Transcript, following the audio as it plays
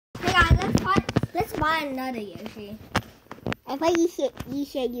buy another Yoshi. I thought you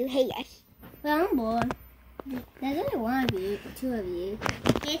said you hate us. Well, I'm bored. There's only one of you, two of you.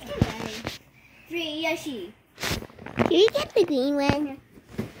 It's too many. 3 Yoshi. Did you get the green one?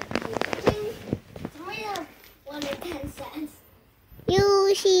 Only 1 or 10 cents.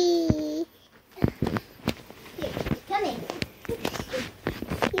 Yoshi. Here, come in.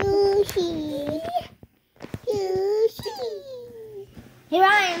 Yoshi. Yoshi. Here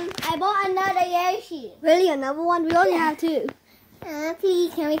I am. I bought another Yoshi. Really, another one? We only have 2.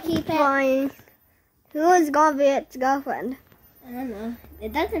 Please, can we keep it? Fine. Who's gonna be its girlfriend? I don't know.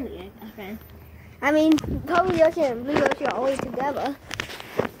 It doesn't look like a friend. I mean, Purple Yoshi and Blue Yoshi are always together.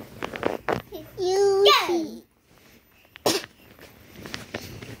 Yoshi.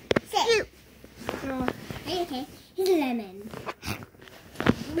 Sit. Oh, okay. Here's a lemon.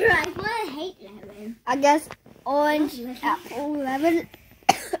 Right, I hate lemon. I guess orange, apple, lemon.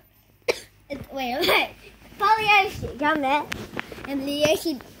 Wait. Purple Yoshi, come there. And Blue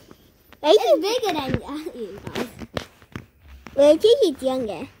Yoshi. It's bigger than you guys. Well, Yoshis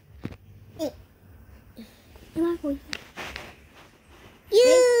younger.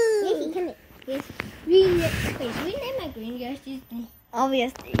 Yoshi, come here. Yes. Green Yoshi. Wait, should we name my green Yoshi?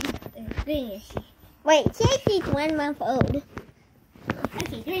 Obviously. Green Yoshi. Wait, Yoshi's 1 month old.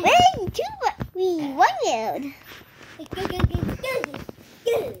 Okay, green. Wait, 1 year old. Go.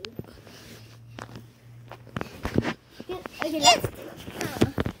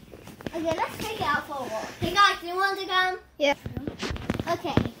 Okay, let's take it out for a walk. Hey guys, do you want to come? Yeah.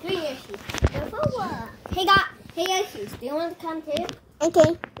 Okay, green Yoshi. Go for a walk. Hey Yoshi, do you want to come too?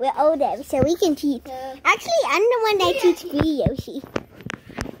 Okay, we're older, so we can teach. Actually, I'm the one that teaches Blue Yoshi.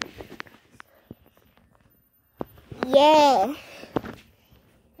 Yeah.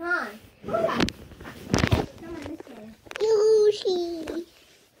 Come on. Come on this way. Yoshi.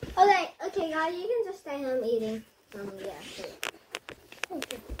 Okay guys, you can just stay home eating. Yeah.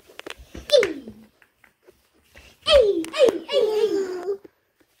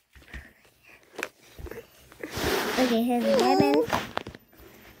 Okay, here's the lemon.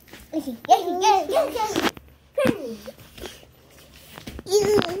 Okay,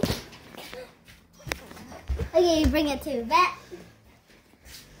 Okay, bring it to the vet.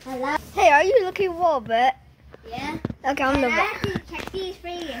 Hello. Hey, are you looking for a bit? Yeah. Okay, I'm the I vet. have to check these for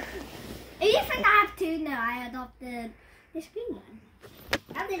you. If you think I have 2, no, I adopted this green one.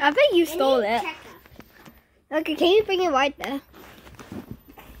 I think you stole it. Check Okay, can you bring it right there?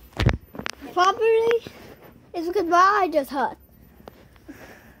 Probably. It's because my eye just hurt.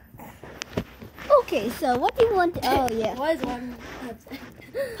 Okay, so what do you want? Oh yeah. What is one?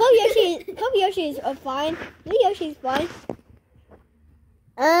 Purple Yoshi is fine. Blue Yoshi is fine.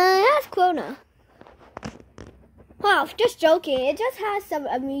 That's Corona. Wow, just joking. It just has some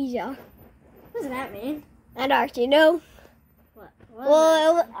amnesia. What does that mean? I don't actually know. What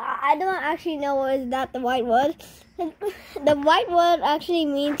Well, I don't actually know what is that the white word. The white word actually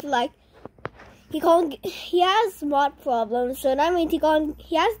means like he has smart problems, so that means he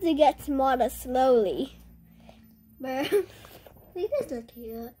has to get smarter slowly. Bro, he does look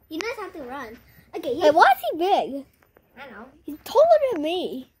cute. He knows how to run. Okay, Hey, why is he big? I know. He's taller than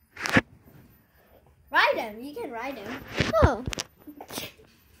me. Ride him. You can ride him. Oh.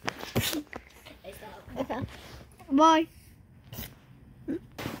 Okay. Bye.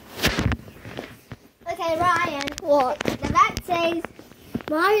 Okay, Ryan. What? The vet says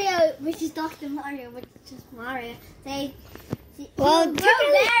Mario, which is Dr. Mario, which is just Mario, says Well, he'll grow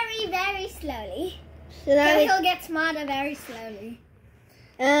very, very slowly. So that So he'll get smarter very slowly.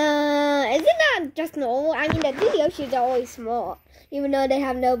 isn't that just normal? I mean, the two Yoshis are always smart, even though they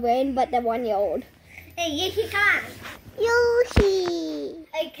have no brain, but they're 1 year old. Hey, Yoshi, come on. Yoshi!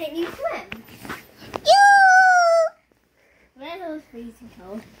 Hey, can you swim? Where are those freezing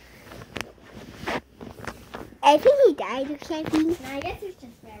cold? I think he died or something. No, I guess it's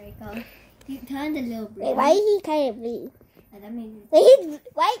just very cold. He turned a little blue. Wait, why is he kind of blue? That means Wait, his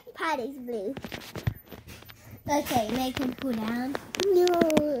white part is blue. okay, make him cool down. No.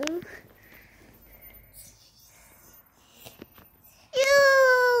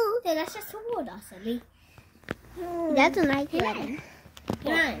 So that's just toward us, silly. That's a nice wedding.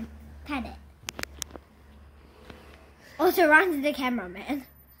 Come on, pat it. Also, Ryan's the cameraman.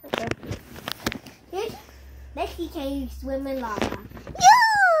 Okay. Let's see, can you swim in lava?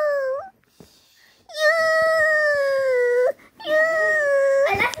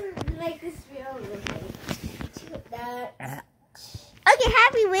 Let's make this real Okay,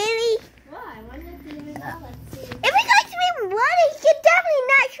 Happy Willie. Why? Why not do it in lava? If we go swim in water, he can definitely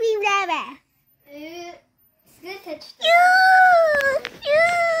not swim lava. It's good touch.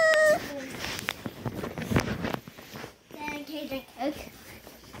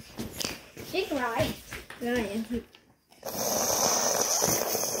 cute.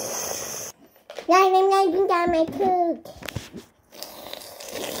 You got my cook.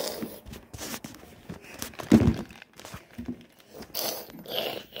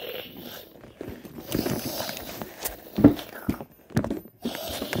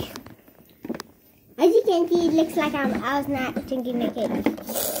 As you can see, it looks like I was not drinking the cake.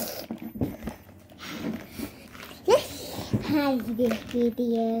 Let's have this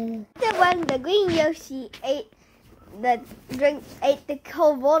video. When the green Yoshi ate the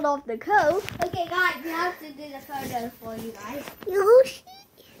cold water off the coat. Okay, guys, we have to do the photo for you guys. Yoshi.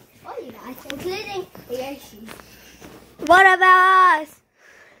 For you guys, including the Yoshis. What about us?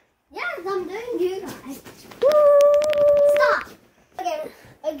 Yes, I'm doing you guys. Woo! Stop.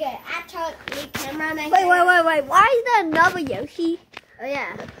 Okay. Actually, cameraman. Wait. Why is there another Yoshi? Oh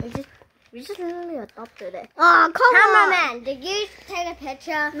yeah, We just literally adopted it. Oh, come cameraman, did you take a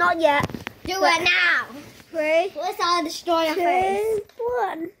picture? on. Not yet. Do it now. 3, Let's all destroy your face. 2,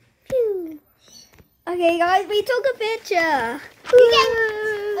 1. Pew. Okay, guys, we took a picture.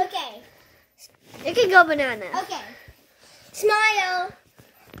 Okay. You can go banana. Okay. Smile.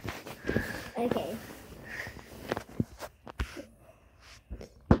 Okay.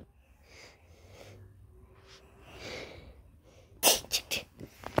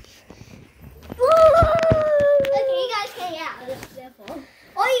 Okay, you guys can get out of this level.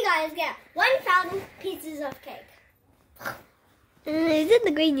 All you guys get 1,000 pieces of cake. Isn't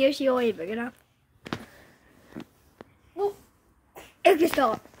the green Yoshi always big enough? It can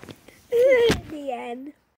stop. The end.